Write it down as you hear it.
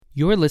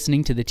You're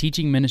listening to the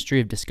teaching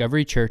ministry of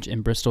Discovery Church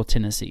in Bristol,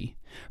 Tennessee.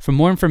 For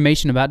more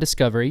information about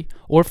Discovery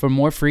or for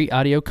more free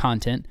audio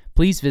content,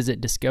 please visit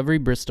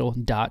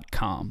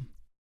discoverybristol.com.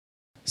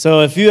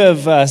 So if you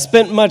have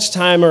spent much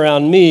time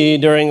around me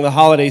during the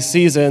holiday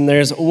season,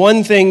 there's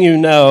one thing you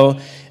know,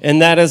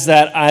 and that is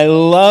that I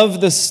love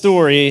the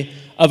story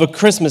of A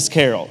Christmas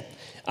Carol.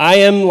 I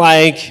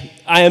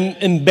am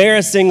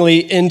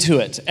embarrassingly into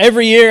it.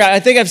 Every year, I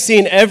think I've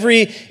seen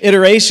every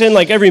iteration,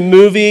 like every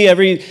movie,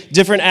 every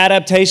different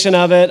adaptation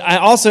of it.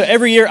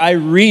 Every year, I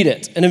read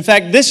it. And in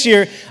fact, this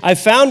year, I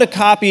found a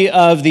copy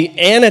of the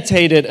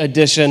annotated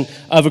edition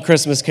of A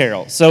Christmas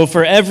Carol. So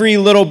for every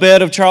little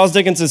bit of Charles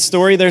Dickens'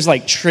 story, there's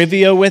like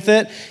trivia with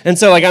it. And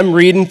so I'm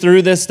reading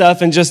through this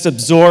stuff and just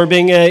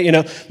absorbing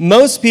it.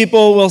 Most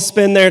people will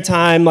spend their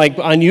time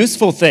on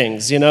useful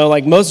things.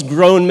 Like most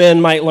grown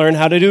men might learn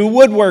how to do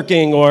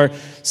woodworking or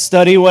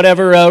study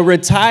whatever a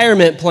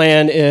retirement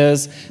plan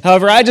is.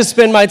 However, I just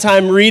spend my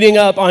time reading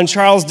up on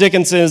Charles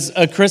Dickens'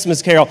 A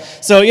Christmas Carol.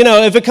 So,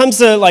 if it comes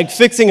to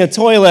fixing a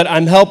toilet,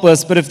 I'm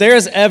helpless. But if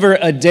there's ever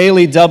a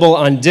daily double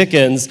on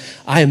Dickens,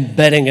 I am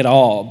betting it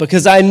all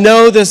because I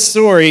know this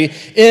story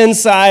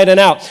inside and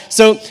out.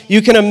 So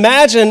you can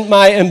imagine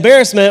my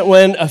embarrassment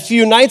when a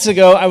few nights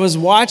ago I was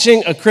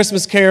watching A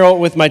Christmas Carol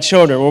with my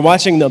children. We're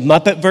watching the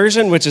Muppet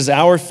version, which is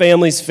our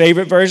family's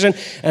favorite version.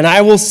 And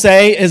I will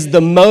say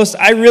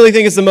I really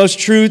think it's the most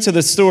true to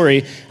the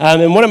story,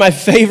 and one of my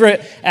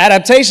favorite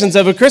adaptations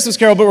of A Christmas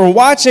Carol. But we're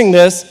watching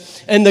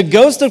this, and the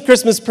ghost of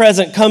Christmas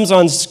Present comes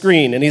on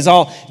screen, and he's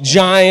all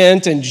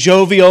giant and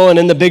jovial and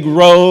in the big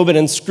robe and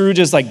in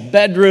Scrooge's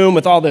bedroom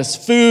with all this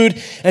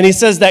food, and he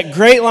says that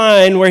great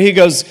line where he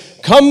goes,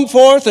 "Come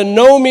forth and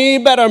know me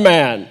better,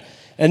 man."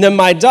 And then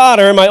my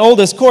daughter, my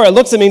oldest Cora,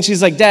 looks at me and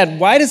she's like, "Dad,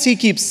 why does he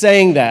keep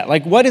saying that?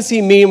 What does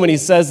he mean when he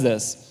says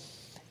this?"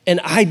 And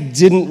I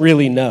didn't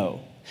really know.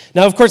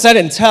 Now, of course, I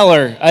didn't tell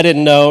her I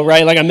didn't know,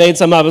 right? I made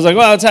some up. I was like,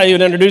 well, that's how you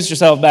would introduce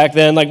yourself back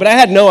then. But I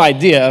had no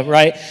idea,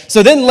 right?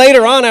 So then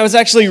later on, I was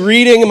actually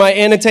reading my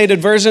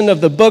annotated version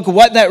of the book,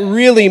 what that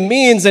really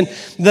means. And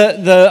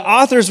the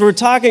authors were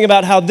talking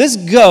about how this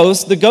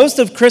ghost, the ghost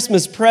of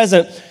Christmas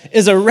Present,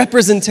 is a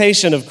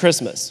representation of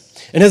Christmas.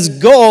 And his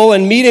goal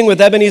in meeting with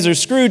Ebenezer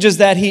Scrooge is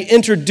that he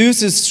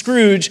introduces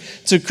Scrooge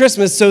to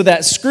Christmas so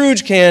that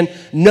Scrooge can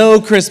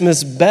know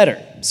Christmas better.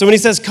 So when he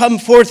says, "Come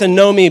forth and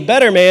know me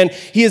better, man,"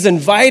 he is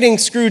inviting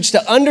Scrooge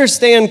to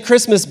understand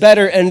Christmas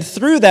better and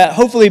through that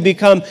hopefully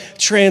become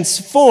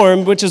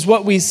transformed, which is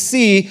what we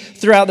see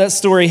throughout that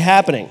story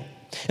happening.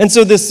 And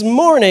so this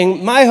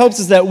morning, my hopes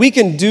is that we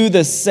can do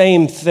the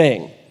same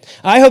thing.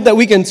 I hope that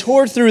we can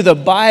tour through the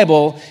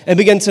Bible and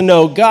begin to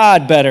know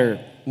God better,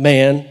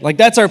 man.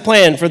 That's our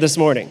plan for this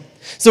morning.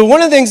 So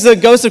one of the things the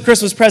Ghost of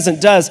Christmas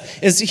Present does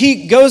is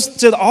he goes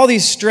to all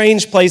these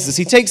strange places.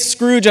 He takes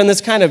Scrooge on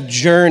this kind of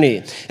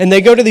journey, and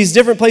they go to these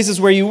different places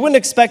where you wouldn't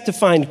expect to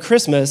find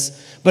Christmas,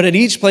 but at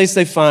each place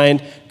they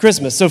find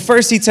Christmas. So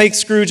first he takes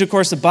Scrooge, of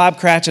course, to Bob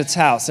Cratchit's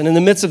house, and in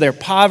the midst of their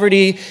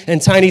poverty and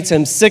Tiny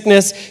Tim's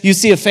sickness, you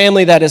see a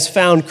family that has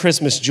found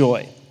Christmas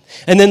joy.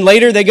 And then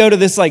later they go to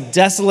this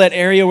desolate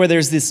area where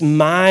there's this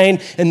mine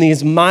and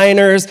these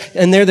miners,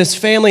 and this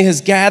family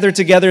has gathered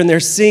together and they're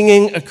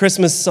singing a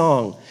Christmas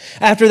song.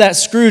 After that,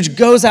 Scrooge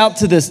goes out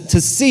to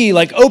sea,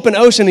 open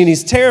ocean, and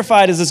he's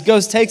terrified as this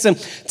ghost takes him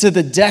to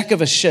the deck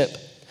of a ship.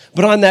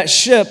 But on that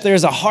ship,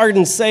 there's a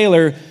hardened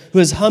sailor who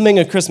is humming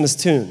a Christmas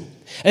tune.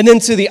 And then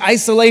to the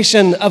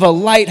isolation of a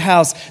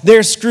lighthouse,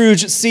 there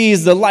Scrooge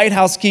sees the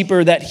lighthouse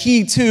keeper that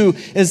he too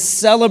is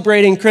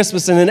celebrating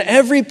Christmas. And in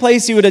every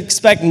place you would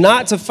expect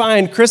not to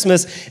find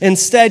Christmas,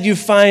 instead you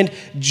find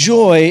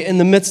joy in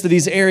the midst of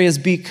these areas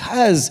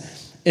because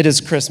it is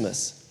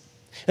Christmas.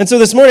 And so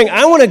this morning,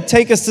 I want to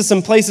take us to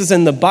some places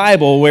in the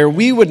Bible where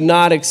we would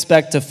not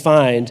expect to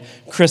find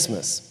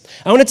Christmas.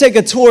 I want to take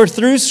a tour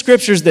through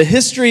Scriptures, the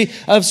history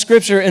of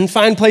Scripture, and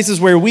find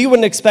places where we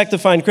wouldn't expect to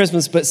find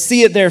Christmas, but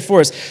see it there for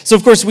us. So,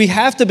 of course, we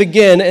have to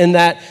begin in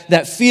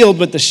that field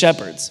with the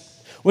shepherds,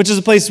 which is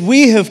a place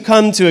we have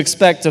come to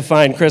expect to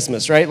find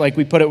Christmas, right?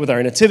 We put it with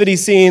our nativity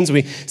scenes.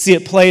 We see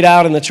it played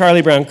out in the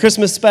Charlie Brown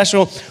Christmas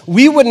special.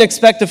 We wouldn't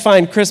expect to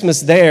find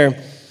Christmas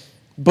there,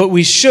 but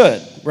we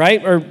should,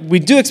 right? Or we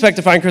do expect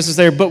to find Christmas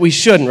there, but we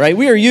shouldn't, right?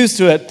 We are used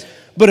to it.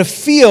 But a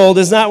field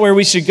is not where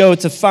we should go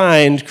to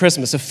find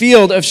Christmas, a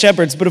field of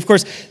shepherds. But of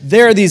course,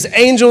 there are these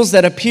angels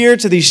that appear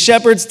to these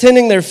shepherds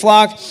tending their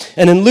flock.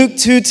 And in Luke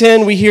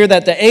 2:10, we hear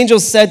that the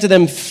angels said to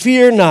them,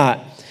 "Fear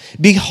not.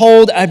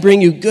 Behold, I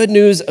bring you good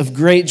news of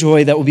great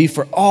joy that will be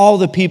for all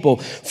the people.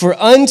 For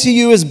unto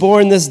you is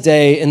born this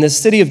day in the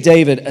city of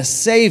David a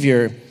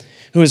Savior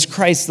who is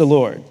Christ the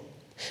Lord."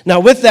 Now,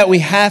 with that, we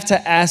have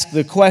to ask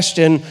the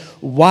question,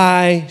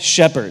 why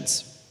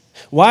shepherds?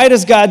 Why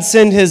does God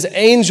send his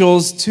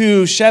angels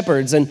to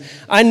shepherds? And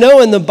I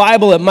know in the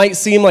Bible it might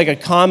seem like a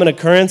common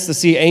occurrence to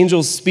see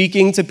angels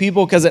speaking to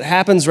people because it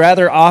happens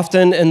rather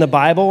often in the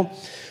Bible.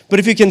 But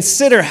if you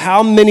consider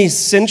how many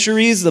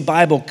centuries the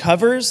Bible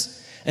covers,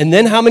 and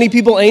then how many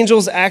people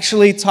angels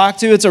actually talk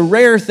to, it's a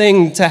rare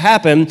thing to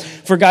happen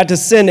for God to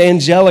send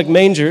angelic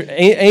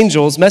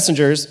angels,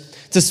 messengers,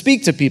 to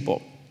speak to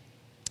people.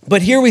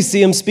 But here we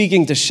see him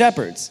speaking to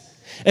shepherds.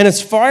 And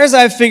as far as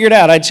I've figured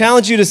out, I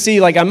challenge you to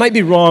see, I might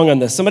be wrong on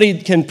this.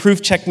 Somebody can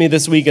proof check me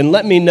this week and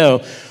let me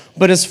know.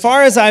 But as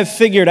far as I've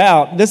figured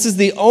out, this is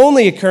the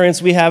only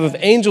occurrence we have of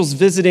angels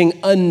visiting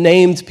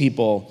unnamed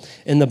people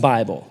in the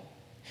Bible.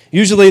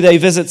 Usually they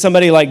visit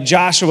somebody like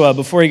Joshua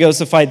before he goes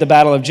to fight the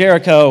Battle of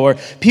Jericho, or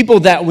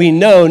people that we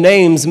know,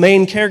 names,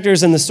 main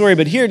characters in the story.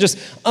 But here, just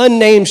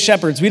unnamed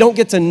shepherds. We don't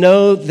get to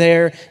know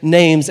their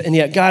names, and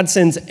yet God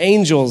sends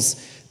angels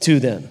to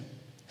them.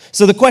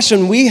 So the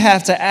question we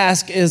have to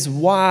ask is,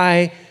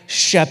 why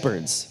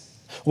shepherds?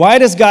 Why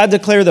does God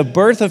declare the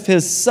birth of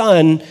his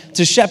son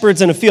to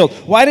shepherds in a field?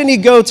 Why didn't he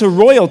go to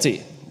royalty?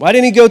 Why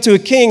didn't he go to a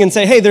king and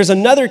say, hey, there's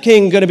another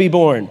king going to be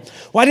born?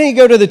 Why didn't he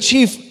go to the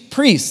chief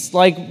priests?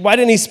 Why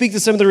didn't he speak to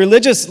some of the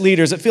religious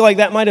leaders? I feel like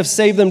that might have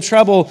saved them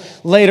trouble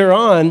later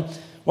on.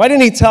 Why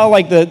didn't he tell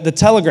the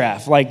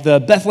Telegraph,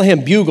 the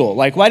Bethlehem Bugle?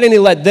 Why didn't he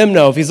let them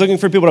know if he's looking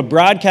for people to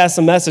broadcast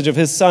the message of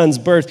his son's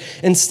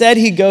birth? Instead,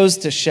 he goes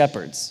to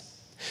shepherds.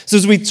 So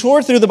as we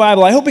tour through the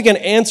Bible, I hope we can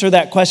answer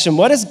that question.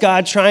 What is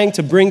God trying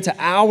to bring to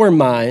our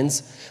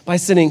minds by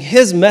sending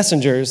his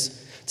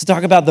messengers to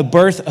talk about the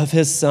birth of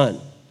his son?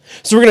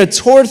 So we're going to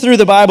tour through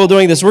the Bible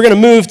doing this. We're going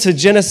to move to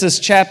Genesis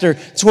chapter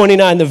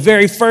 29, the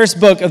very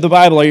first book of the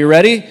Bible. Are you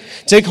ready?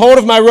 Take hold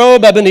of my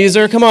robe,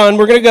 Ebenezer. Come on,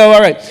 we're going to go.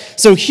 All right.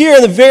 So here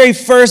in the very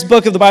first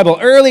book of the Bible,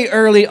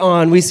 early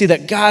on, we see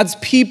that God's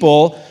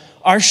people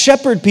are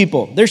shepherd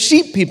people. They're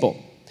sheep people.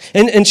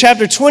 In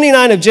chapter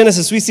 29 of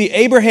Genesis, we see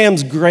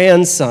Abraham's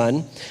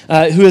grandson,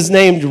 who is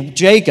named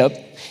Jacob.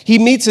 He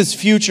meets his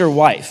future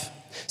wife.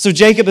 So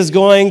Jacob is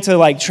going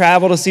to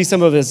travel to see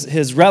some of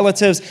his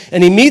relatives,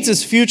 and he meets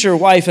his future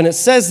wife, and it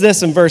says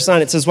this in verse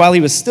 9. It says, while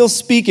he was still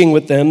speaking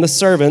with them, the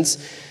servants,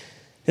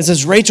 it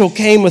says, Rachel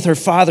came with her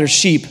father's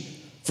sheep,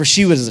 for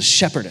she was a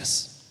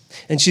shepherdess.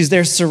 And she's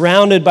there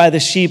surrounded by the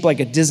sheep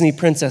like a Disney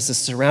princess is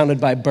surrounded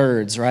by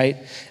birds, right?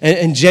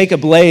 And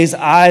Jacob lays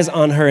eyes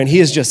on her, and he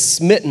is just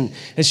smitten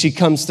as she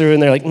comes through,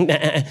 and they're like,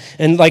 nah.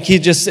 And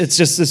it's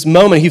just this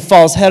moment, he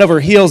falls head over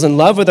heels in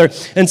love with her.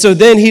 And so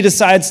then he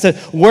decides to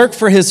work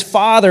for his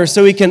father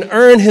so he can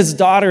earn his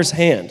daughter's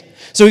hand.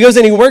 So he goes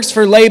and he works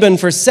for Laban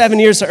for 7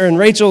 years to earn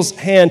Rachel's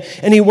hand,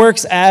 and he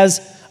works as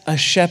a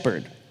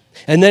shepherd.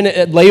 And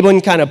then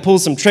Laban kind of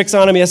pulls some tricks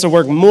on him. He has to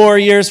work more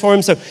years for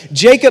him. So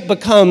Jacob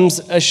becomes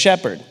a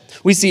shepherd.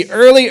 We see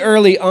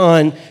early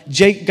on,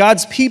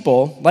 God's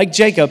people, like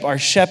Jacob, are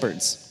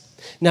shepherds.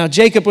 Now,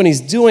 Jacob, when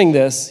he's doing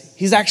this,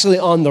 he's actually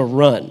on the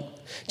run.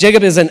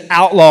 Jacob is an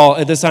outlaw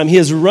at this time. He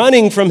is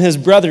running from his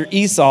brother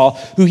Esau,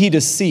 who he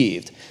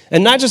deceived.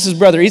 And not just his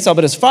brother Esau,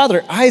 but his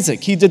father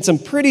Isaac. He did some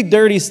pretty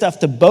dirty stuff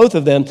to both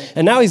of them.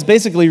 And now he's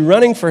basically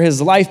running for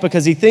his life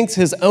because he thinks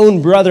his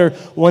own brother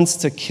wants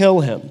to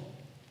kill him.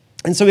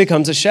 And so he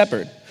becomes a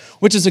shepherd,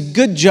 which is a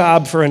good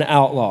job for an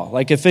outlaw.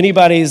 If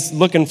anybody's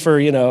looking for,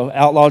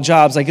 outlaw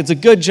jobs, it's a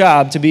good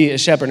job to be a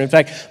shepherd. In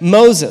fact,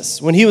 Moses,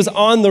 when he was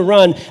on the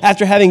run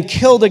after having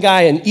killed a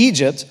guy in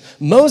Egypt,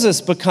 Moses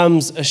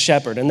becomes a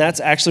shepherd. And that's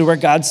actually where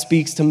God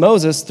speaks to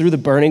Moses through the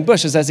burning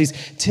bushes as he's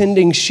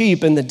tending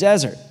sheep in the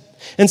desert.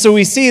 And so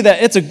we see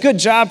that it's a good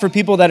job for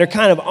people that are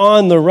kind of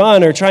on the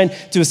run or trying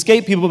to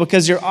escape people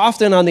because you're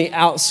often on the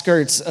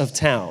outskirts of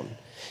town.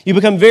 You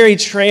become very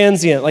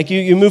transient,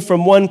 you move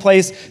from one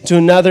place to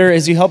another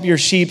as you help your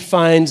sheep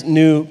find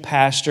new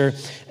pasture.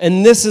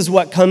 And this is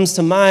what comes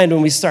to mind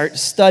when we start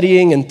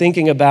studying and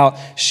thinking about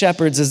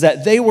shepherds, is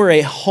that they were a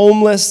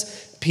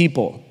homeless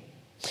people.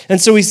 And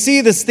so we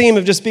see this theme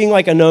of just being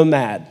like a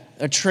nomad,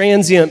 a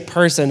transient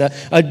person,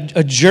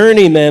 a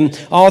journeyman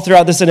all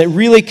throughout this, and it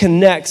really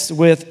connects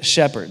with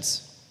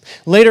shepherds.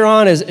 Later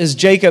on, as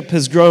Jacob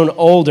has grown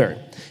older,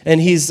 and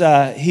he's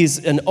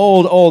an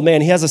old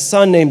man. He has a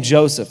son named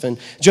Joseph, and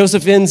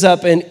Joseph ends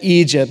up in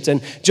Egypt,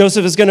 and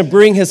Joseph is going to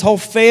bring his whole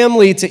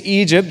family to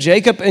Egypt,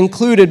 Jacob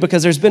included,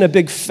 because there's been a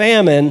big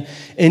famine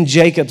in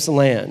Jacob's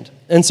land.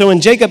 And so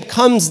when Jacob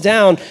comes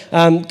down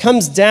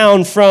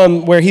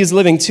from where he's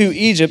living to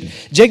Egypt,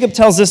 Jacob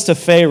tells this to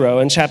Pharaoh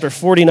in chapter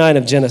 49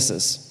 of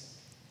Genesis,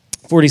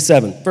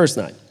 47, verse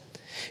 9.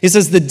 He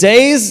says, the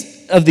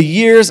days of the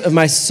years of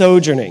my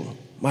sojourning,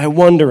 my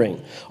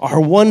wandering, are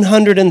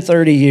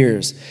 130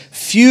 years.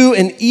 Few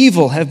and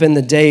evil have been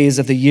the days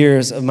of the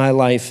years of my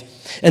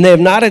life, and they have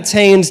not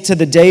attained to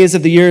the days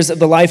of the years of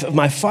the life of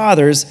my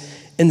fathers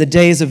in the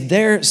days of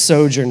their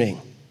sojourning.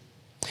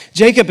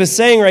 Jacob is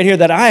saying right here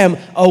that I am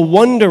a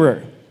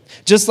wanderer.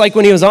 Just like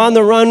when he was on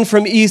the run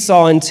from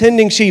Esau and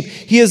tending sheep,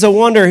 he is a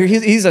wanderer.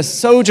 He's a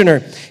sojourner.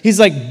 He's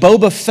like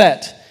Boba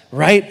Fett,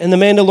 right? In The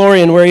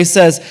Mandalorian, where he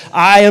says,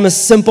 I am a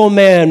simple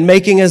man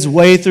making his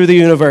way through the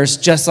universe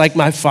just like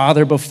my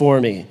father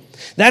before me.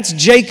 That's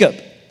Jacob.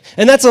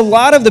 And that's a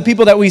lot of the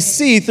people that we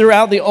see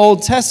throughout the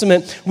Old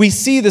Testament. We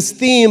see this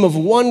theme of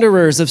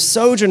wanderers, of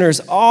sojourners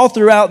all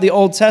throughout the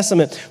Old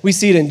Testament. We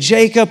see it in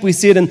Jacob. We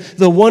see it in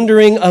the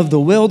wandering of the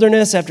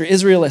wilderness after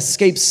Israel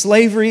escaped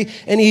slavery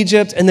in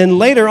Egypt. And then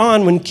later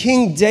on, when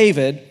King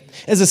David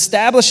is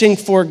establishing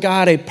for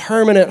God a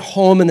permanent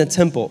home in the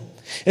temple,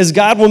 is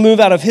God will move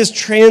out of his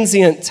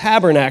transient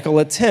tabernacle,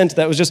 a tent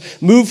that was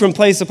just moved from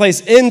place to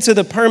place, into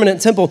the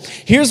permanent temple.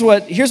 Here's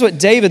what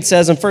David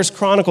says in 1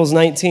 Chronicles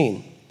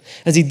 19.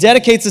 As he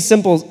dedicates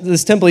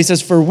this temple, he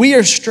says, "For we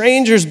are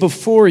strangers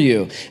before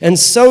you, and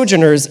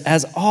sojourners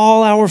as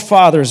all our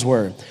fathers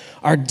were.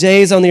 Our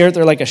days on the earth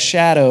are like a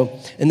shadow,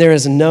 and there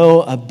is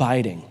no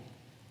abiding."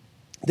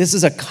 This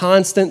is a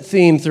constant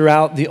theme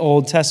throughout the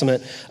Old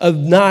Testament of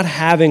not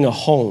having a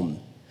home,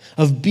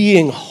 of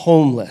being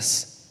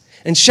homeless.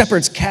 And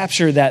shepherds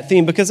captured that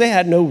theme because they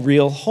had no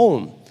real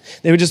home.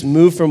 They would just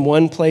move from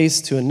one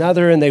place to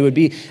another, and they would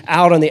be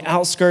out on the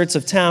outskirts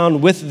of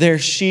town with their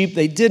sheep.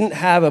 They didn't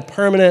have a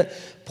permanent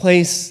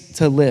place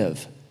to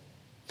live.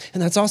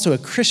 And that's also a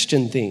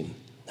Christian theme.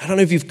 I don't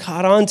know if you've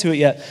caught on to it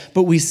yet,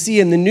 but we see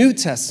in the New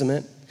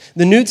Testament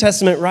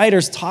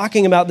writers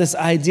talking about this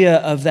idea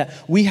of that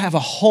we have a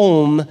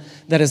home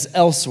that is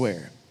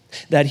elsewhere.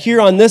 That here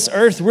on this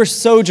earth, we're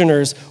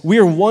sojourners,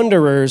 we're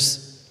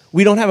wanderers.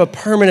 We don't have a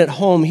permanent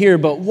home here,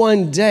 but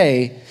one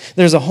day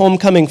there's a home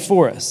coming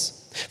for us.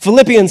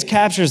 Philippians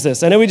captures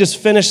this. I know we just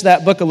finished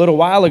that book a little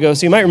while ago,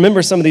 so you might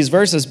remember some of these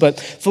verses, but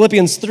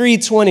Philippians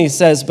 3:20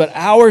 says, "But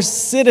our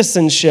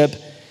citizenship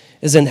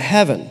is in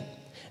heaven,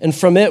 and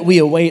from it we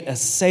await a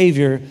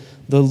Savior,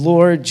 the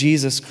Lord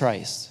Jesus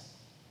Christ."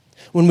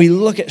 When we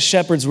look at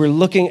shepherds, we're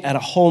looking at a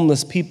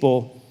homeless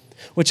people,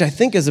 which I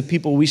think is a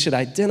people we should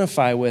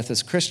identify with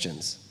as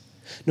Christians,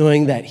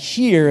 knowing that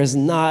here is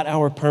not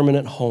our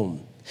permanent home.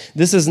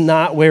 This is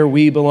not where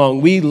we belong.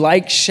 We,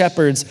 like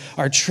shepherds,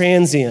 are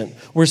transient.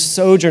 We're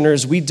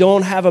sojourners. We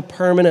don't have a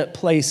permanent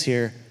place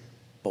here.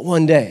 But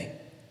one day,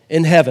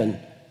 in heaven,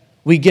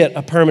 we get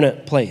a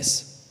permanent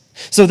place.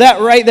 So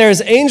that right there,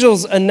 as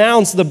angels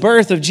announce the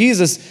birth of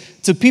Jesus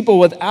to people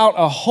without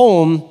a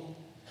home,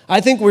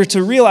 I think we're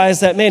to realize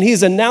that, man,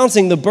 he's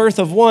announcing the birth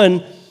of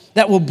one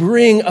that will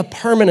bring a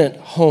permanent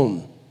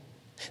home.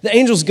 The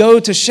angels go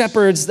to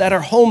shepherds that are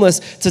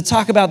homeless to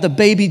talk about the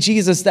baby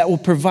Jesus that will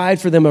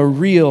provide for them a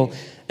real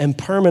and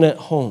permanent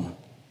home.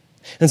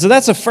 And so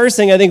that's the first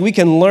thing I think we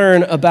can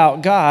learn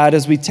about God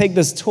as we take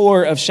this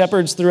tour of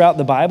shepherds throughout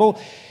the Bible,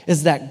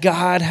 is that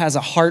God has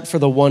a heart for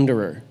the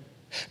wanderer.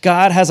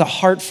 God has a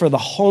heart for the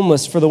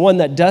homeless, for the one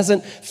that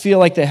doesn't feel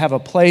like they have a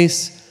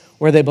place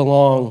where they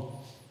belong.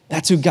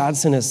 That's who God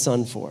sent his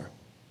son for.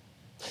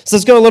 So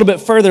let's go a little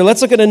bit further.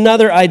 Let's look at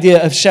another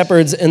idea of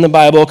shepherds in the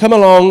Bible. Come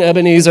along,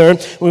 Ebenezer.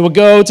 We will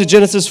go to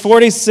Genesis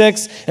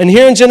 46. And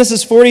here in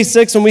Genesis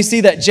 46, when we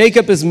see that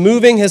Jacob is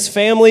moving his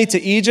family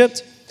to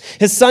Egypt,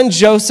 his son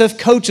Joseph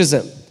coaches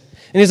him.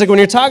 And he's like, when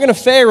you're talking to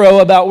Pharaoh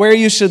about where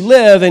you should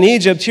live in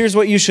Egypt, here's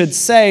what you should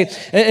say.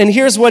 And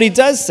here's what he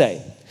does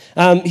say.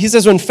 He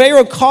says, when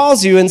Pharaoh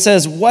calls you and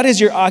says, "What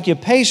is your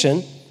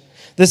occupation?"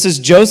 This is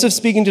Joseph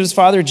speaking to his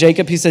father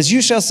Jacob. He says,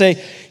 "You shall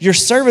say, your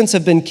servants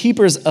have been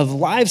keepers of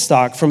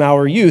livestock from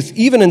our youth,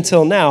 even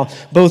until now,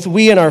 both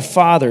we and our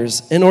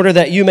fathers, in order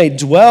that you may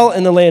dwell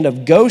in the land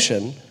of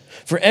Goshen,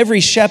 for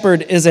every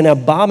shepherd is an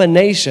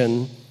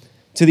abomination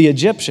to the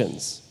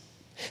Egyptians."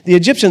 The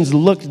Egyptians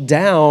looked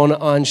down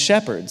on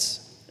shepherds.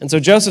 And so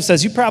Joseph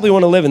says, you probably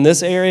want to live in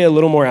this area, a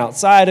little more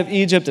outside of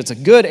Egypt. It's a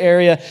good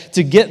area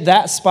to get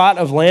that spot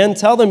of land.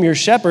 Tell them you're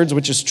shepherds,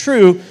 which is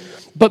true.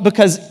 But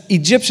because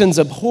Egyptians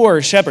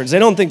abhor shepherds, they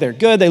don't think they're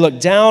good, they look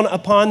down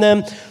upon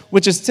them,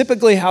 which is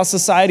typically how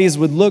societies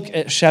would look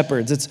at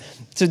shepherds. It's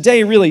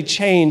today really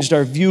changed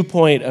our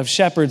viewpoint of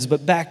shepherds,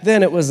 but back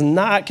then it was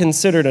not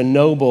considered a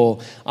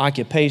noble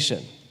occupation.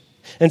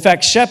 In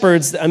fact,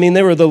 shepherds,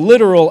 they were the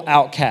literal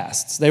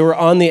outcasts. They were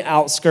on the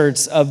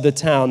outskirts of the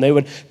town. They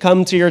would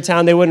come to your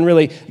town. They wouldn't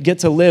really get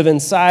to live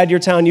inside your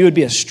town. You would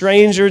be a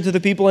stranger to the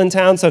people in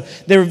town. So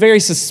they were very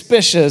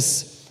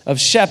suspicious of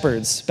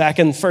shepherds back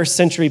in first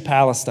century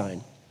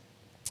Palestine.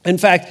 In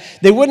fact,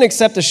 they wouldn't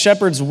accept a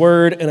shepherd's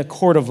word in a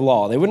court of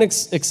law. They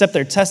wouldn't accept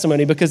their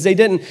testimony because they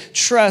didn't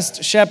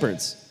trust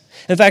shepherds.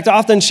 In fact,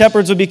 often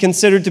shepherds would be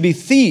considered to be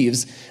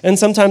thieves, and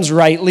sometimes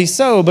rightly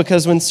so,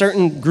 because when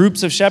certain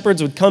groups of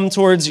shepherds would come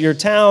towards your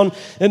town,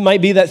 it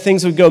might be that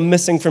things would go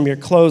missing from your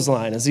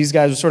clothesline as these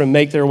guys would sort of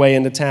make their way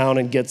into town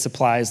and get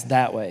supplies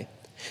that way.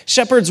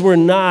 Shepherds were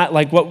not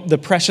like what the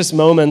precious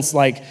moments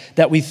like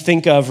that we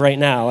think of right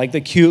now, like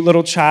the cute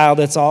little child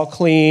that's all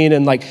clean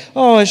and like,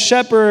 oh, a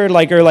shepherd,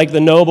 like, or like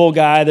the noble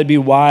guy that'd be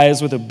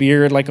wise with a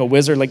beard like a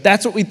wizard. Like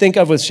that's what we think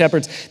of with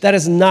shepherds. That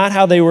is not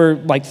how they were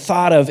like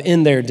thought of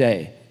in their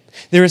day.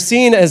 They were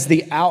seen as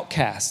the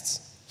outcasts.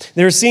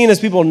 They were seen as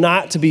people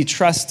not to be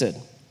trusted.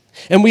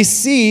 And we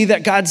see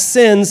that God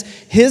sends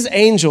his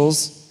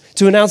angels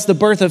to announce the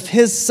birth of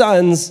his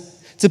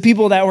sons to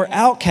people that were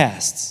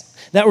outcasts,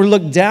 that were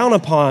looked down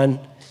upon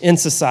in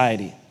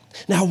society.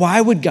 Now, why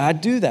would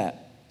God do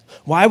that?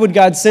 Why would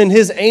God send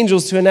his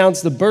angels to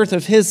announce the birth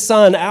of his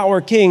son,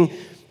 our king,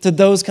 to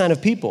those kind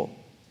of people?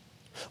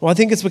 Well, I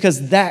think it's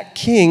because that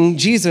king,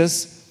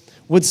 Jesus,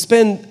 would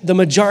spend the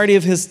majority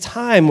of his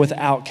time with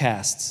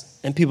outcasts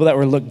and people that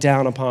were looked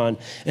down upon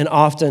and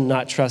often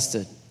not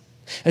trusted.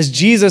 As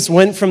Jesus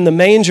went from the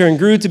manger and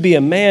grew to be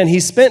a man, he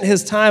spent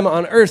his time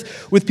on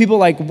earth with people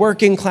like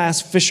working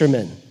class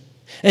fishermen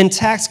and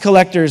tax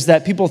collectors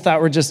that people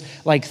thought were just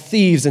like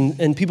thieves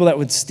and people that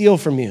would steal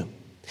from you.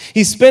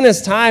 He spent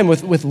his time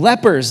with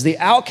lepers, the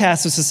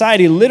outcasts of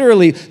society,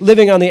 literally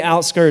living on the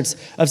outskirts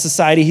of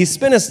society. He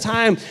spent his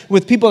time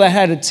with people that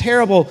had a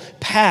terrible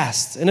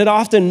past and had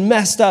often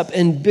messed up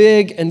in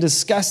big and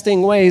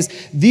disgusting ways.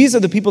 These are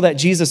the people that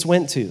Jesus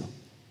went to.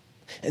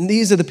 And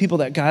these are the people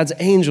that God's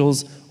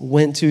angels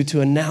went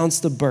to announce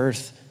the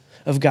birth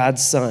of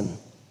God's Son.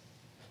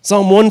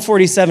 Psalm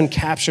 147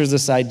 captures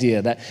this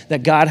idea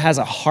that God has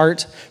a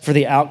heart for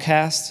the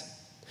outcast.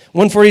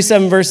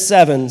 147 verse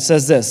 7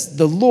 says this,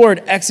 "The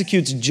Lord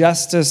executes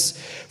justice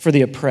for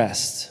the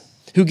oppressed,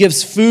 who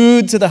gives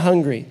food to the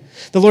hungry.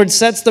 The Lord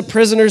sets the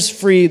prisoners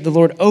free. The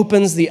Lord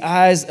opens the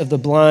eyes of the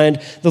blind.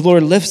 The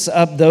Lord lifts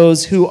up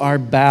those who are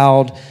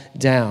bowed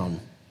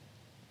down."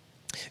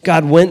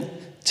 God went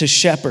to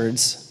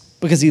shepherds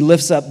because he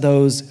lifts up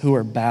those who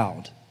are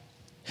bowed.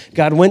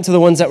 God went to the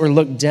ones that were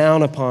looked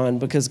down upon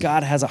because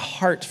God has a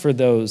heart for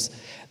those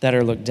that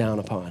are looked down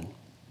upon.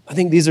 I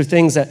think these are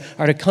things that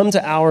are to come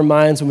to our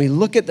minds when we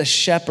look at the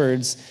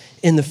shepherds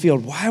in the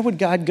field. Why would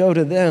God go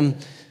to them?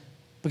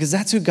 Because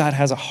that's who God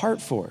has a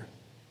heart for.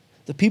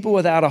 The people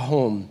without a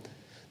home,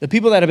 the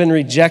people that have been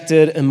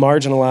rejected and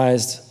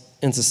marginalized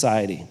in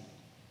society.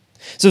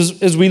 So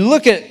as we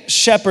look at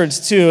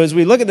shepherds too, as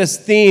we look at this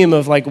theme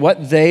of like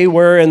what they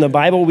were in the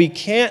Bible, we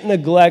can't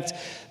neglect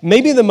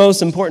maybe the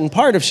most important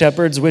part of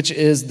shepherds, which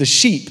is the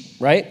sheep,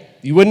 right?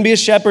 You wouldn't be a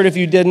shepherd if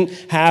you didn't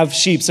have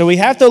sheep. So we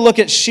have to look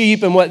at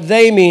sheep and what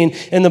they mean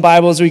in the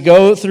Bible as we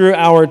go through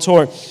our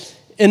tour.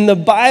 In the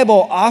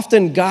Bible,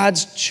 often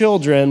God's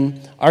children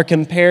are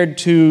compared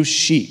to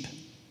sheep.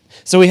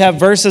 So we have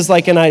verses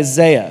like in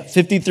Isaiah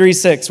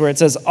 53:6 where it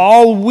says,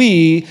 "All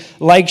we,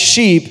 like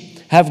sheep,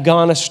 have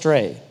gone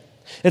astray."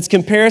 It's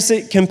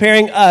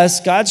comparing us,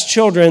 God's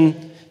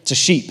children, to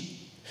sheep,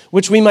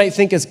 which we might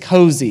think is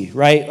cozy,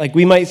 right? Like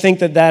we might think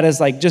that is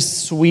like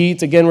just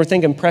sweet. Again, we're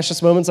thinking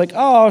precious moments like,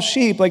 oh,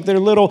 sheep, like they're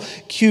little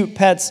cute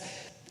pets.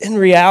 In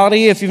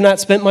reality, if you've not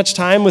spent much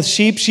time with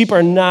sheep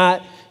are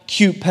not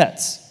cute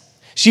pets.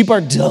 Sheep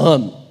are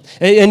dumb.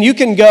 And you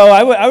can go,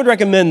 I would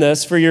recommend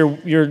this for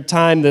your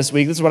time this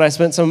week. This is what I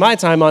spent some of my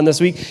time on this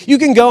week. You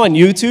can go on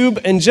YouTube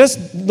and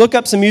just look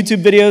up some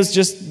YouTube videos,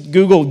 just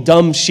Google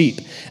dumb sheep.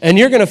 And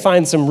you're going to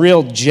find some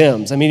real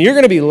gems. I mean, you're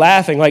going to be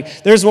laughing.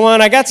 Like, there's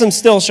one, I got some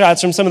still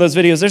shots from some of those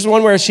videos. There's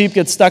one where a sheep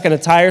gets stuck in a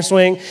tire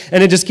swing,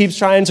 and it just keeps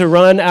trying to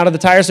run out of the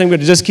tire swing, but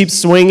it just keeps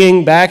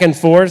swinging back and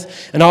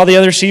forth, and all the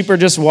other sheep are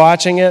just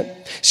watching it.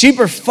 Sheep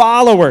are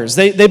followers.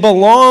 They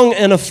belong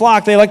in a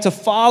flock. They like to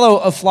follow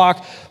a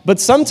flock, but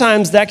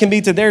sometimes that can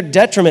be to their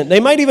detriment. They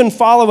might even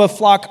follow a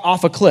flock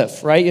off a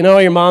cliff, right? You know,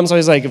 your mom's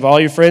always like, if all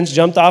your friends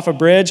jumped off a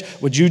bridge,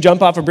 would you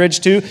jump off a bridge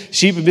too?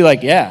 Sheep would be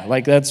like, yeah,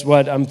 like that's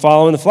what I'm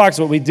following the flock. It's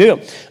what we do.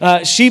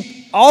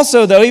 Sheep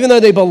also, though, even though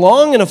they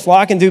belong in a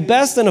flock and do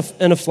best in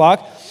a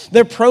flock,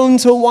 they're prone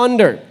to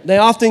wander. They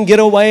often get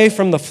away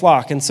from the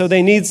flock, and so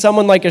they need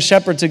someone like a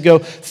shepherd to go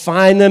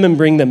find them and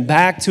bring them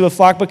back to a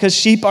flock because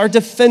sheep are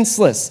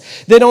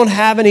defenseless. They don't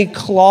have any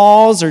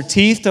claws or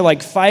teeth to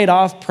like fight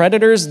off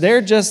predators.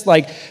 They're just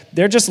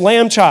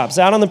lamb chops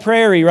out on the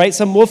prairie, right?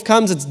 Some wolf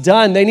comes, it's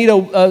done. They need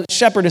a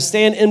shepherd to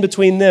stand in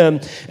between them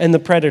and the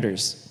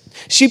predators.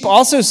 Sheep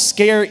also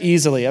scare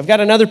easily. I've got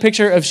another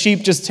picture of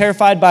sheep just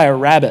terrified by a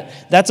rabbit.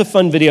 That's a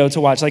fun video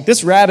to watch. Like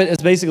this rabbit is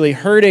basically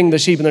hurting the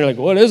sheep, and they're like,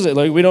 what is it?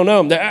 Like, we don't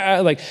know.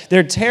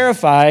 They're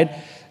terrified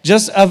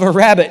just of a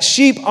rabbit.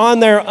 Sheep on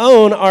their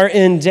own are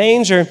in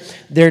danger.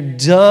 They're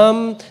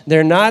dumb.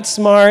 They're not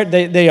smart.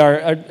 They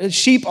are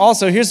sheep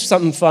also. Here's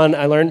something fun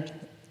I learned.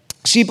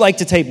 Sheep like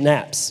to take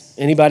naps.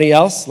 Anybody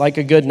else like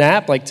a good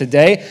nap? Like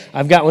today,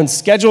 I've got one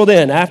scheduled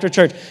in after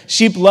church.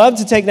 Sheep love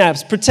to take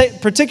naps,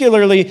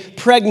 particularly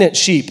pregnant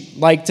sheep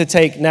like to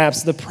take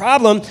naps. The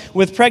problem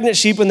with pregnant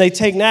sheep when they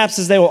take naps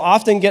is they will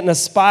often get in a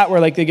spot where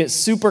like they get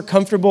super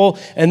comfortable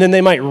and then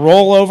they might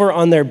roll over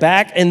on their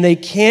back and they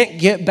can't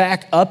get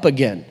back up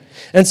again.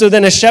 And so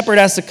then a shepherd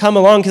has to come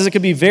along because it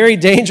could be very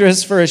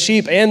dangerous for a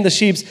sheep and the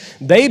sheep's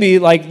baby.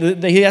 Like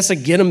he has to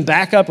get them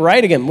back up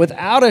right again.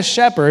 Without a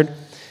shepherd,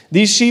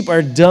 these sheep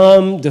are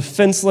dumb,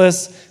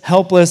 defenseless,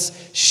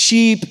 helpless.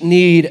 Sheep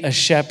need a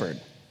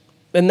shepherd.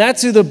 And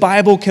that's who the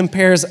Bible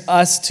compares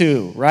us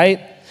to,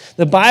 right?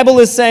 The Bible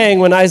is saying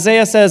when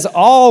Isaiah says,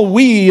 all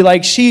we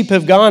like sheep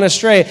have gone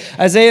astray,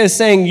 Isaiah is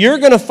saying you're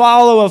going to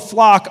follow a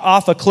flock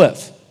off a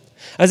cliff.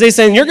 Isaiah is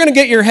saying you're going to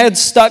get your head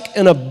stuck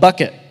in a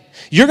bucket.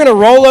 You're going to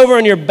roll over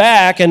on your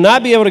back and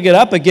not be able to get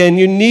up again.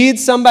 You need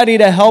somebody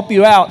to help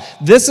you out.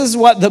 This is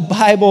what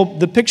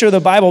the picture of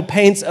the Bible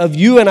paints of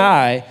you and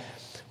I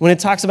when it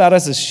talks about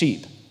us as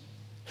sheep,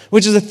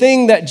 which is a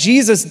thing that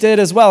Jesus did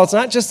as well. It's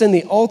not just in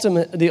the Old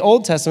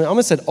Testament. I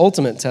almost said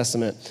Ultimate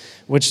Testament,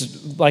 which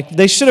like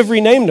they should have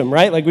renamed them,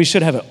 right? Like we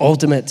should have an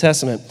Ultimate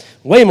Testament.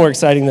 Way more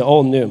exciting than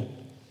Old and New.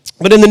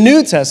 But in the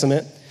New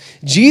Testament,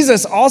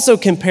 Jesus also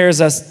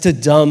compares us to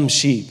dumb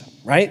sheep,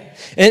 right?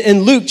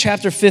 In Luke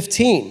chapter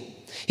 15,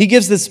 he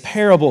gives this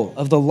parable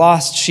of the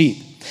lost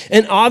sheep.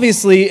 And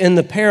obviously in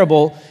the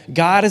parable,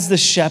 God is the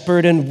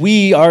shepherd and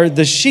we are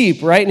the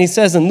sheep, right? And he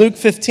says in Luke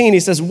 15, he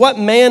says, "What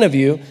man of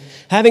you,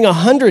 having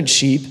 100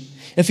 sheep,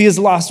 if he has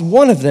lost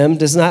one of them,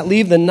 does not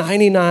leave the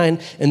 99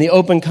 in the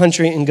open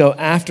country and go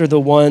after the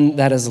one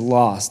that is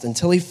lost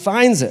until he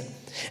finds it?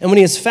 And when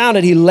he has found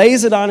it, he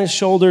lays it on his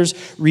shoulders,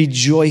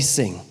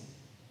 rejoicing."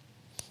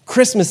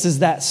 Christmas is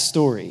that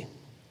story.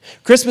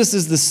 Christmas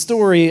is the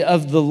story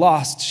of the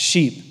lost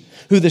sheep,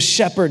 who the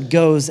shepherd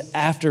goes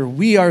after.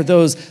 We are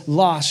those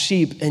lost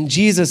sheep, and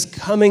Jesus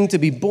coming to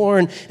be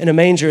born in a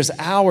manger is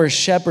our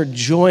shepherd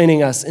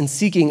joining us and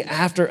seeking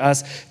after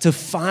us to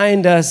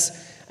find us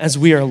as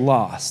we are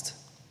lost.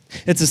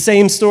 It's the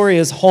same story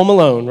as Home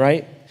Alone,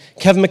 right?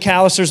 Kevin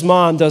McAllister's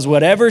mom does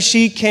whatever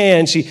she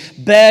can. She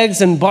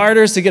begs and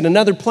barters to get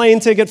another plane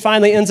ticket,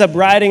 finally ends up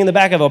riding in the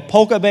back of a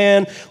polka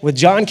band with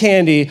John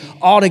Candy,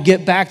 all to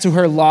get back to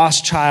her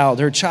lost child,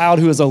 her child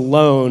who is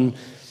alone.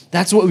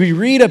 That's what we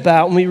read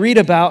about when we read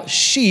about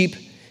sheep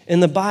in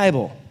the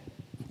Bible.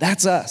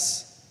 That's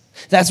us.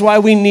 That's why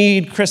we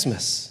need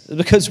Christmas,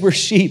 because we're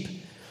sheep.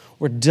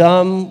 We're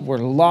dumb, we're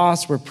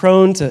lost, we're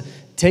prone to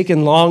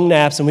taking long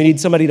naps, and we need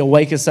somebody to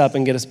wake us up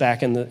and get us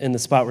back in the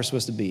spot we're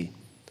supposed to be.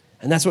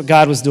 And that's what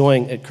God was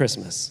doing at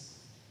Christmas.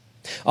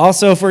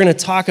 Also, if we're going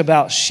to talk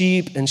about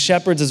sheep and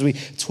shepherds as we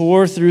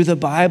tour through the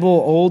Bible,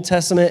 Old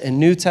Testament and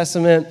New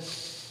Testament,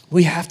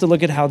 we have to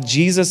look at how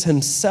Jesus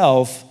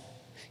himself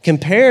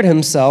compared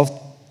himself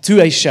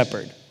to a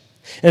shepherd.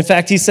 In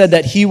fact, he said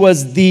that he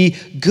was the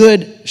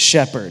good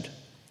shepherd.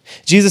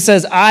 Jesus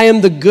says, "I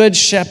am the good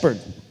shepherd."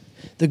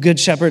 The good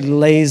shepherd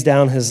lays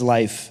down his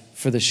life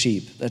for the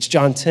sheep. That's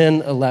John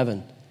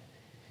 10:11.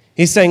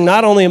 He's saying,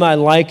 not only am I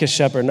like a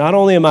shepherd, not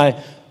only am I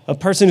a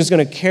person who's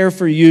going to care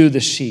for you, the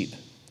sheep,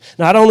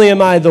 not only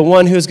am I the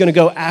one who's going to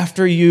go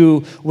after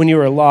you when you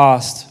are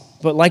lost,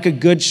 but like a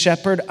good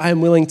shepherd, I'm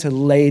willing to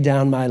lay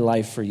down my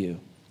life for you.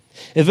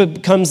 If it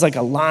becomes like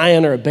a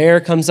lion or a bear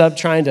comes up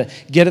trying to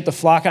get at the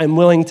flock, I'm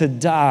willing to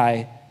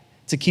die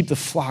to keep the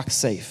flock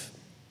safe,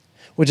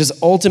 which is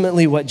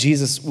ultimately what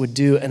Jesus would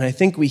do. And I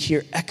think we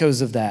hear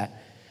echoes of that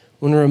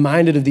when we're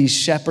reminded of these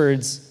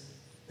shepherds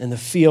in the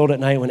field at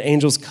night, when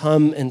angels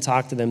come and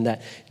talk to them,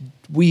 that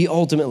we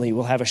ultimately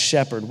will have a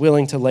shepherd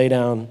willing to lay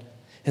down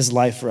his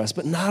life for us.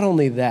 But not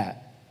only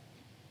that,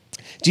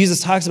 Jesus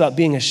talks about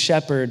being a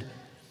shepherd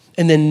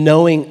and then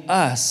knowing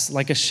us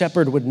like a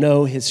shepherd would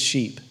know his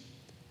sheep.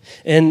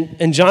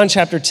 In John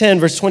chapter 10,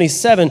 verse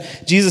 27,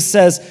 Jesus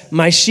says,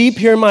 "My sheep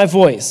hear my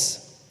voice,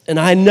 and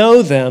I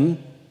know them,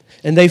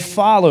 and they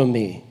follow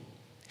me."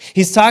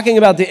 He's talking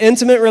about the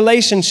intimate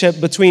relationship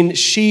between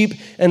sheep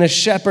and a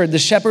shepherd. The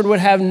shepherd would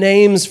have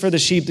names for the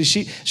sheep. The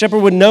shepherd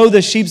would know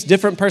the sheep's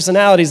different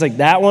personalities. Like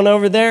that one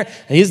over there,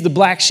 he's the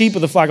black sheep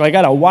of the flock. I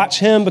got to watch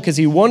him because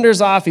he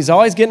wanders off. He's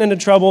always getting into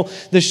trouble.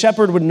 The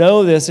shepherd would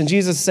know this. And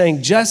Jesus is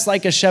saying, just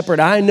like a shepherd,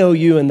 I know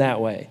you in that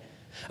way.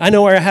 I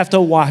know where I have to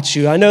watch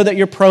you. I know that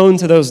you're prone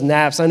to those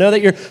naps. I know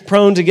that you're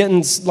prone to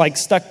getting like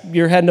stuck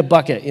your head in a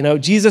bucket. You know,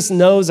 Jesus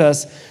knows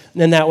us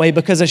in that way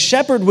because a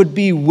shepherd would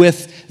be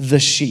with the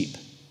sheep.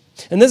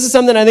 And this is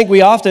something I think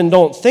we often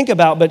don't think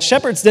about, but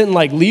shepherds didn't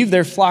like leave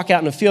their flock out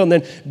in the field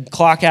and then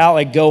clock out,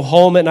 like go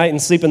home at night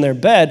and sleep in their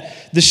bed.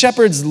 The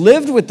shepherds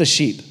lived with the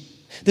sheep.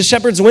 The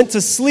shepherds went to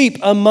sleep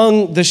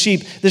among the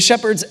sheep. The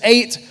shepherds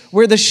ate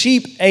where the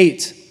sheep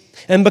ate.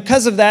 And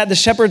because of that, the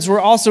shepherds were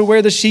also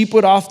where the sheep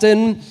would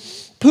often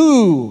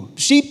poo,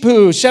 sheep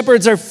poo.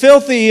 Shepherds are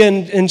filthy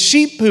and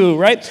sheep poo,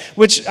 right?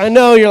 Which I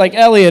know you're like,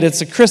 Elliot,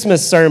 it's a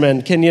Christmas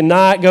sermon. Can you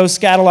not go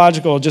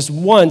scatological just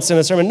once in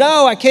a sermon?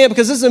 No, I can't,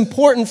 because this is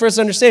important for us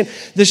to understand.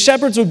 The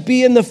shepherds would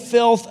be in the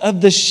filth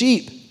of the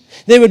sheep.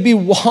 They would be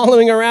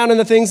wallowing around in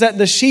the things that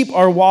the sheep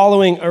are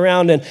wallowing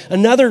around in.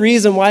 Another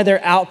reason why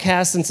they're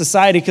outcasts in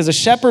society, because a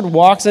shepherd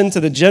walks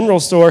into the general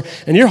store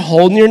and you're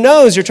holding your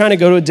nose. You're trying to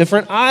go to a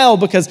different aisle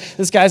because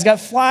this guy's got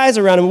flies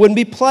around him. It wouldn't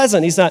be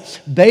pleasant. He's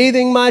not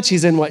bathing much.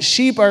 He's in what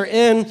sheep are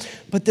in.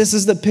 But this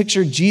is the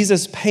picture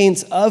Jesus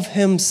paints of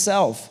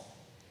himself.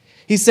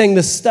 He's saying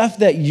the stuff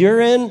that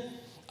you're in,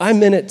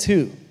 I'm in it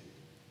too.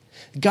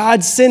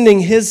 God sending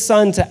his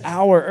son to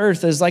our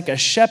earth is like a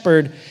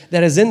shepherd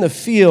that is in the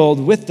field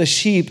with the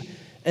sheep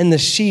and the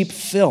sheep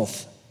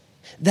filth.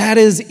 That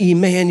is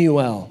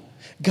Emmanuel,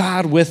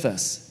 God with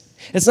us.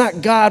 It's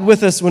not God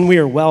with us when we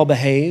are well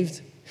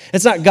behaved.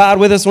 It's not God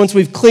with us once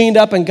we've cleaned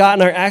up and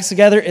gotten our acts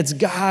together. It's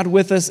God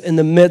with us in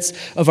the midst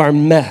of our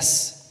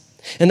mess.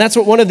 And that's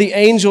what one of the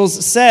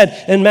angels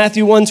said in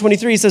Matthew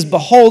 1:23. He says,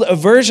 "Behold, a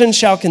virgin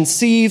shall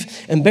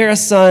conceive and bear a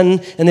son,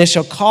 and they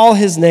shall call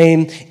his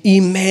name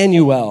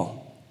Emmanuel,"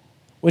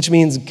 which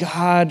means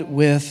God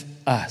with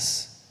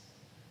us.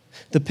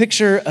 The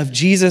picture of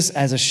Jesus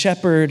as a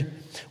shepherd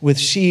with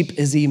sheep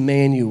is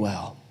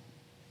Emmanuel.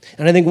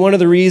 And I think one of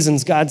the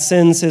reasons God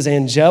sends his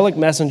angelic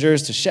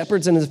messengers to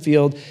shepherds in the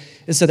field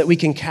is so that we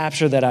can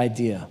capture that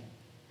idea.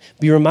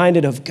 Be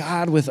reminded of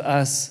God with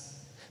us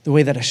the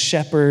way that a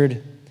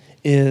shepherd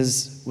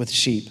is with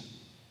sheep.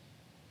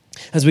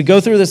 As we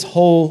go through this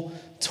whole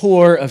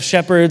tour of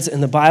shepherds in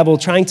the Bible,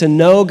 trying to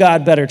know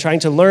God better, trying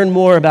to learn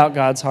more about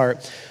God's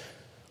heart,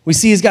 We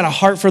see he's got a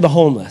heart for the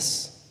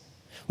homeless.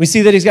 We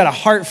see that he's got a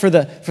heart for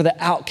the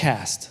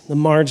outcast, the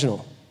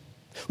marginal.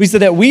 We see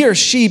that we are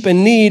sheep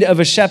in need of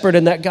a shepherd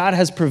and that God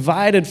has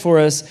provided for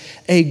us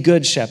a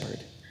good shepherd.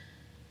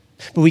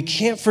 But we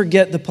can't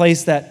forget the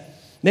place that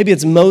maybe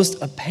it's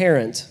most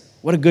apparent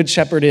what a good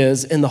shepherd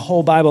is in the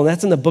whole Bible, and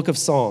that's in the book of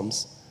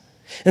Psalms.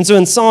 And so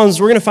in Psalms,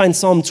 we're going to find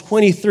Psalm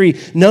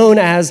 23, known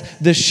as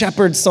the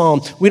Shepherd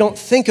Psalm. We don't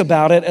think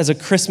about it as a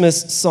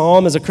Christmas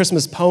psalm, as a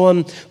Christmas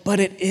poem, but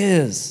it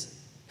is.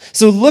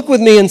 So look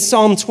with me in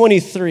Psalm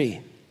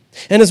 23.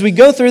 And as we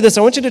go through this,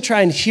 I want you to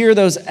try and hear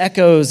those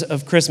echoes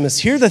of Christmas.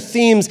 Hear the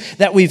themes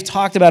that we've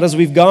talked about as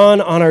we've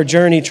gone on our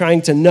journey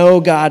trying to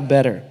know God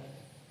better.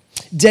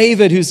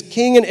 David, who's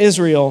king in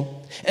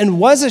Israel and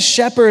was a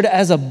shepherd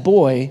as a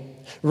boy,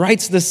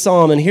 writes this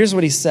psalm, and here's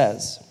what he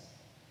says.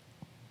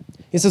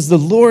 He says, "The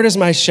Lord is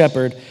my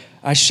shepherd,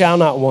 I shall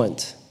not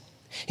want.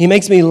 He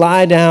makes me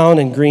lie down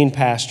in green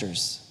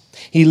pastures.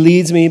 He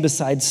leads me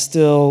beside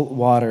still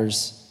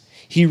waters.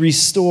 He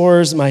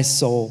restores my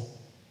soul.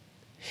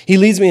 He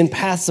leads me in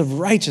paths of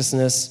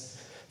righteousness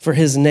for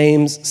his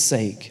name's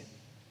sake."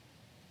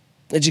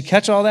 Did you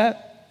catch all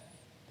that?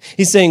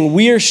 He's saying,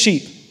 we are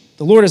sheep.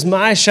 The Lord is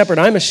my shepherd.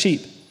 I'm a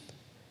sheep.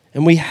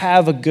 And we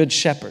have a good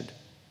shepherd.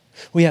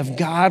 We have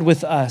God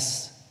with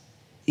us,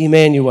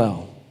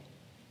 Emmanuel.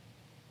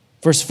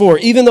 Verse 4,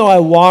 "Even though I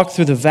walk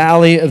through the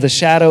valley of the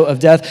shadow of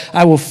death,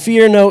 I will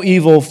fear no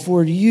evil,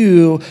 for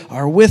you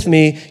are with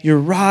me. Your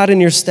rod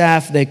and your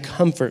staff, they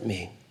comfort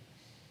me.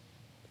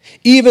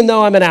 Even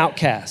though I'm an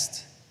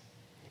outcast,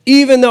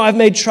 even though I've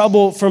made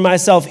trouble for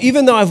myself,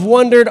 even though I've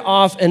wandered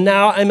off and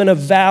now I'm in a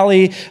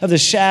valley of the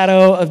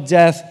shadow of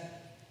death,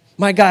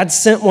 my God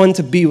sent one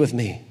to be with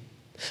me.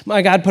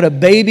 My God put a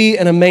baby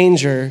in a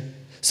manger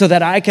so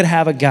that I could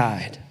have a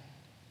guide."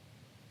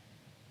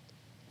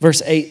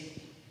 Verse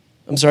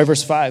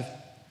 5.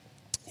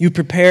 "You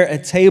prepare a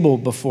table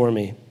before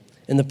me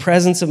in the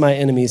presence of my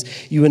enemies.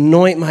 You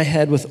anoint my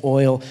head with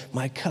oil.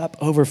 My cup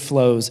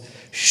overflows.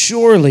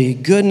 Surely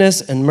goodness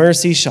and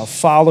mercy shall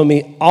follow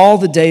me all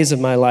the days of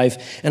my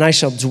life, and I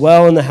shall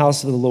dwell in the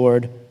house of the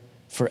Lord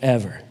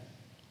forever."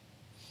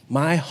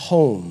 My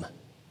home,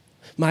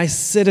 my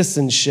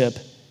citizenship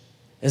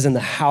is in the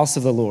house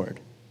of the Lord.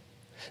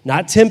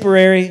 Not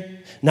temporary,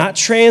 not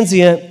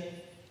transient,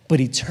 but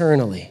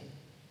eternally.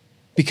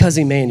 Because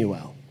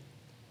Emmanuel.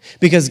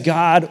 Because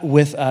God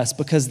with us,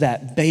 because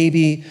that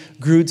baby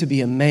grew to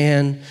be a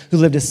man who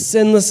lived a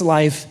sinless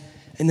life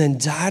and then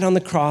died on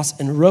the cross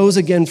and rose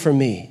again for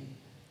me.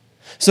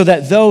 So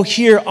that though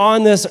here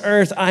on this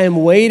earth I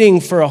am waiting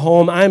for a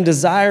home, I am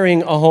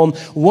desiring a home,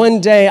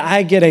 one day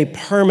I get a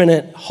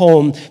permanent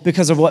home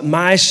because of what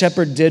my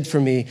shepherd did for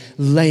me,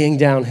 laying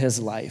down his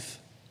life.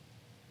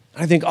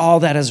 I think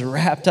all that is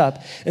wrapped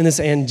up in this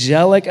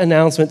angelic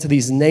announcement to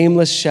these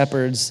nameless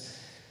shepherds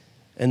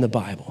in the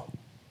Bible.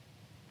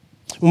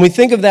 When we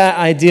think of that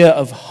idea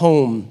of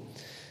home,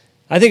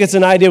 I think it's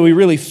an idea we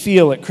really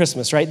feel at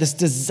Christmas, right? This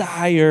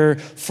desire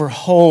for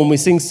home. We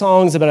sing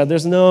songs about it.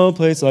 There's no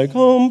place like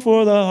home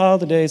for the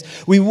holidays.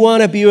 We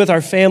want to be with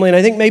our family. And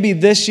I think maybe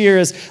this year,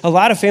 as a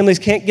lot of families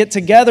can't get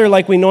together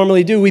like we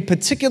normally do, we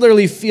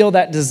particularly feel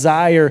that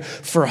desire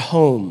for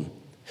home,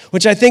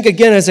 which I think,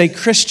 again, is a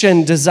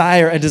Christian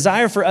desire, a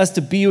desire for us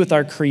to be with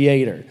our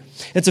Creator.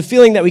 It's a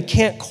feeling that we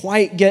can't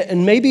quite get,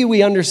 and maybe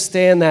we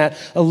understand that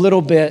a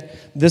little bit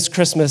this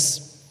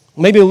Christmas,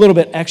 maybe a little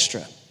bit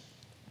extra.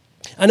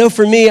 I know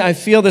for me, I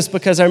feel this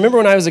because I remember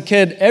when I was a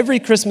kid, every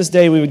Christmas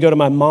day we would go to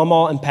my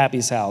mama and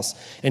pappy's house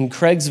in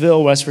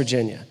Craigsville, West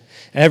Virginia.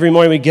 Every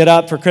morning we'd get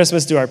up for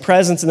Christmas, do our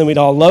presents, and then we'd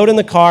all load in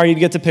the car. You'd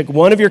get to pick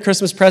one of your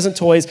Christmas present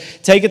toys,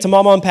 take it to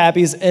Mama and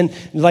Pappy's, and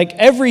like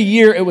every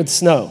year it would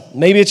snow.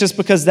 Maybe it's just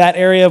because that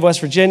area of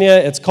West Virginia,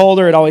 it's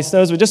colder, it always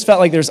snows. We just felt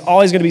like there's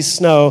always going to be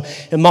snow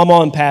in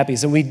Mama and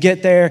Pappy's. And we'd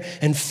get there,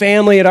 and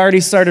family had already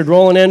started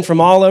rolling in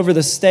from all over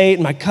the state,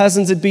 and my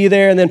cousins would be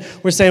there, and then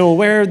we're saying, well,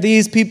 where are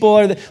these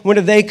people? When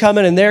are they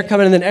coming? And they're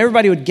coming, and then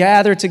everybody would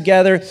gather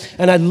together.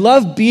 And I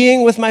loved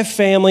being with my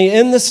family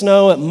in the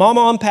snow at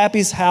Mama and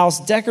Pappy's house,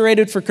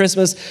 decorated for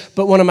Christmas,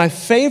 but one of my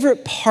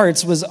favorite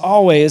parts was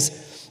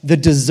always the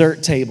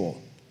dessert table,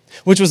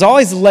 which was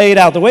always laid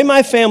out. The way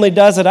my family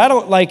does it, I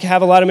don't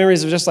have a lot of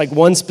memories of just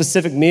one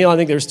specific meal. I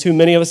think there's too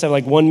many of us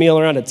have one meal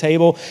around a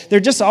table.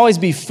 There'd just always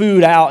be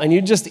food out, and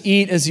you'd just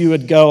eat as you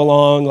would go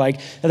along.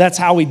 That's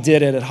how we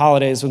did it at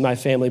holidays with my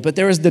family. But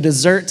there was the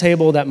dessert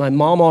table that my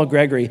mama,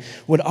 Gregory,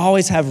 would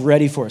always have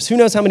ready for us. Who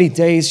knows how many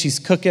days she's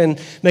cooking,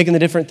 making the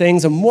different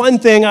things. And one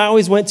thing I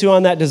always went to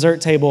on that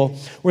dessert table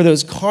were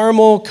those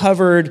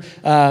caramel-covered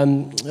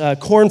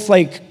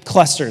cornflake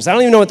clusters. I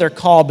don't even know what they're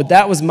called, but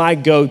that was my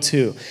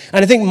go-to.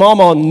 And I think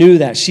Mama knew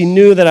that. She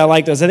knew that I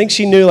liked those. I think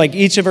she knew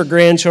each of her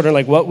grandchildren,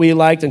 what we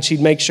liked, and she'd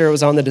make sure it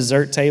was on the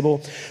dessert table.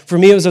 For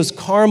me, it was those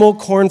caramel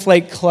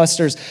cornflake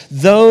clusters.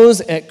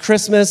 Those at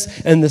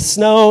Christmas and the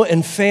snow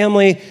and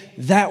family,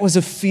 that was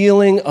a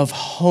feeling of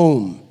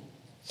home.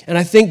 And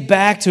I think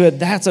back to it,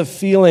 that's a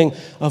feeling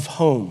of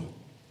home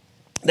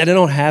that I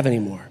don't have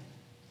anymore.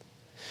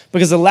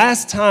 Because the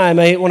last time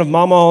I ate one of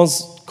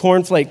Mama's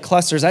cornflake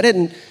clusters, I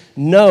didn't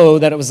know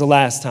that it was the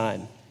last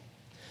time.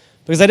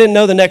 Because I didn't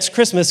know the next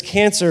Christmas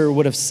cancer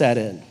would have set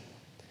in.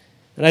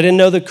 And I didn't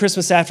know the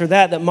Christmas after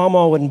that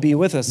Mama wouldn't be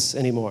with us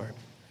anymore.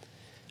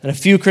 And a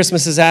few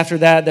Christmases after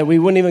that we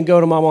wouldn't even go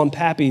to Mama and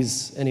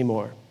Pappy's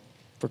anymore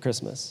for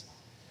Christmas.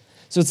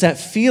 So it's that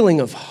feeling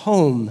of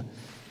home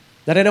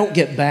that I don't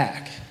get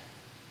back.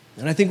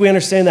 And I think we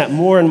understand that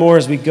more and more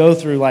as we go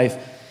through life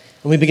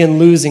and we begin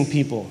losing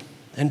people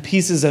and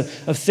pieces of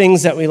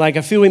things that we like.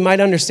 I feel we might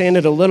understand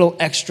it a little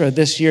extra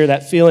this year,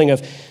 that feeling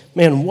of,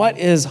 man, what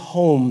is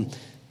home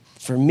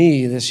for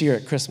me this year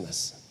at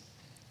Christmas?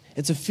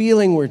 It's a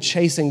feeling we're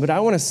chasing, but I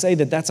want to say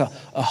that that's a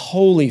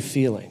holy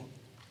feeling.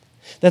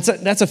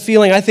 That's a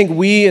feeling I think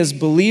we as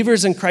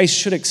believers in Christ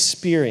should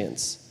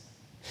experience.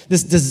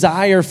 This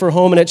desire for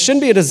home, and it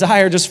shouldn't be a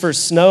desire just for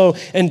snow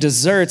and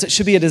desserts. It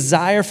should be a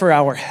desire for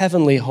our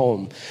heavenly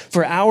home,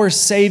 for our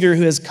Savior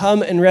who has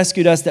come and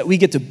rescued us, that we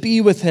get to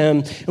be with him,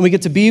 and we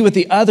get to be with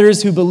the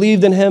others who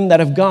believed in him that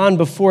have gone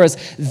before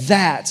us.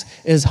 That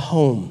is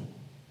home.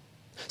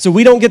 So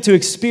we don't get to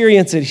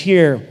experience it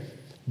here,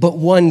 but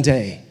one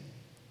day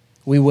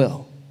we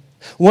will.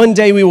 One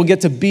day we will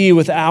get to be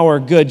with our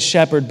good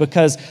shepherd,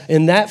 because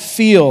in that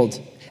field,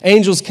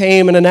 angels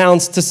came and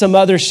announced to some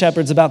other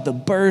shepherds about the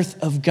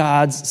birth of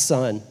God's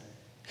Son,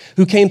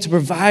 who came to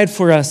provide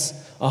for us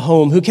a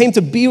home, who came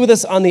to be with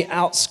us on the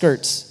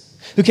outskirts,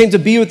 who came to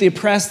be with the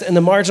oppressed and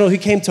the marginal, who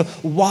came to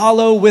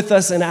wallow with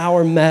us in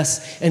our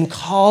mess and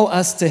call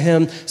us to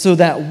him so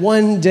that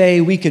one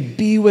day we could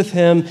be with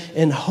him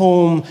in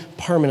home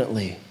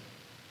permanently.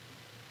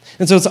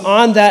 And so it's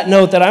on that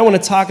note that I want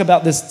to talk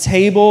about this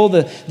table,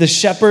 the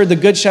shepherd, the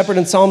good shepherd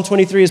in Psalm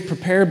 23 is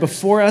prepared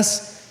before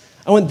us.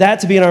 I want that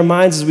to be in our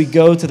minds as we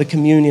go to the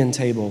communion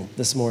table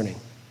this morning.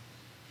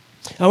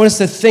 I want us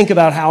to think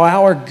about how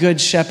our good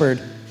shepherd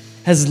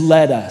has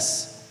led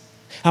us,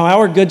 how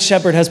our good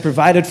shepherd has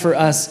provided for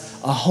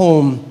us a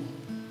home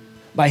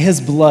by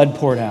his blood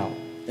poured out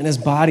and his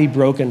body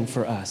broken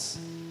for us.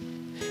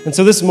 And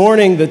so this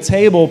morning, the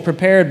table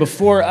prepared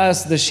before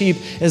us, the sheep,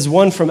 is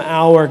one from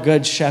our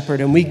good shepherd.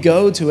 And we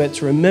go to it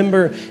to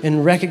remember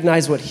and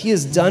recognize what he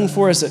has done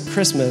for us at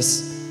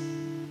Christmas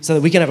so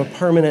that we can have a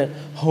permanent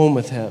home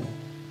with him.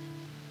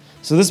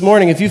 So this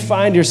morning, if you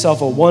find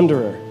yourself a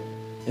wanderer,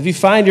 if you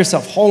find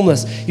yourself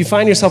homeless, you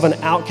find yourself an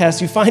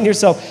outcast, you find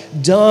yourself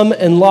dumb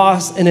and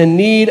lost and in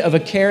need of a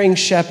caring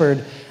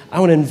shepherd, I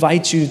want to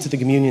invite you to the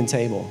communion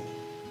table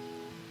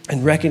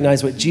and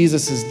recognize what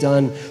Jesus has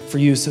done for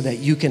you so that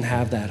you can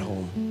have that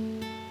home.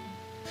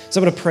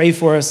 So I'm going to pray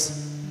for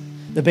us.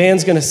 The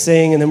band's going to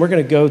sing, and then we're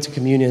going to go to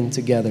communion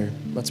together.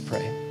 Let's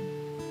pray.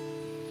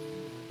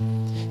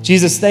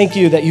 Jesus, thank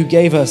you that you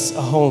gave us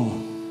a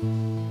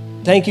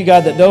home. Thank you,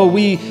 God, that though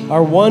we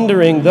are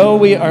wandering, though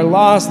we are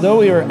lost, though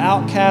we are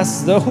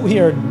outcasts, though we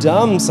are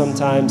dumb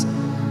sometimes,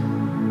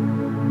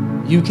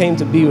 you came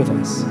to be with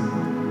us.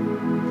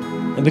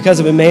 And because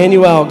of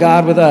Emmanuel,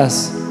 God with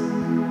us,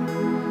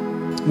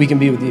 we can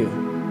be with you.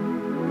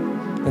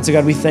 And so,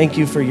 God, we thank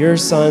you for your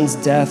son's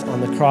death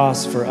on the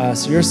cross for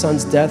us, your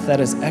son's death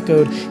that is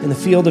echoed in the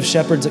field of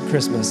shepherds at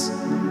Christmas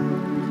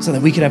so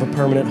that we could have a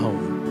permanent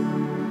home.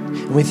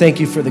 And we thank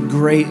you for the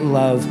great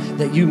love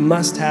that you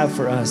must have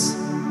for us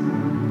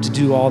to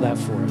do all that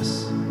for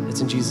us.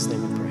 It's in Jesus'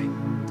 name we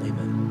pray.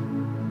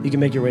 Amen. You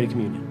can make your way to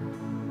communion.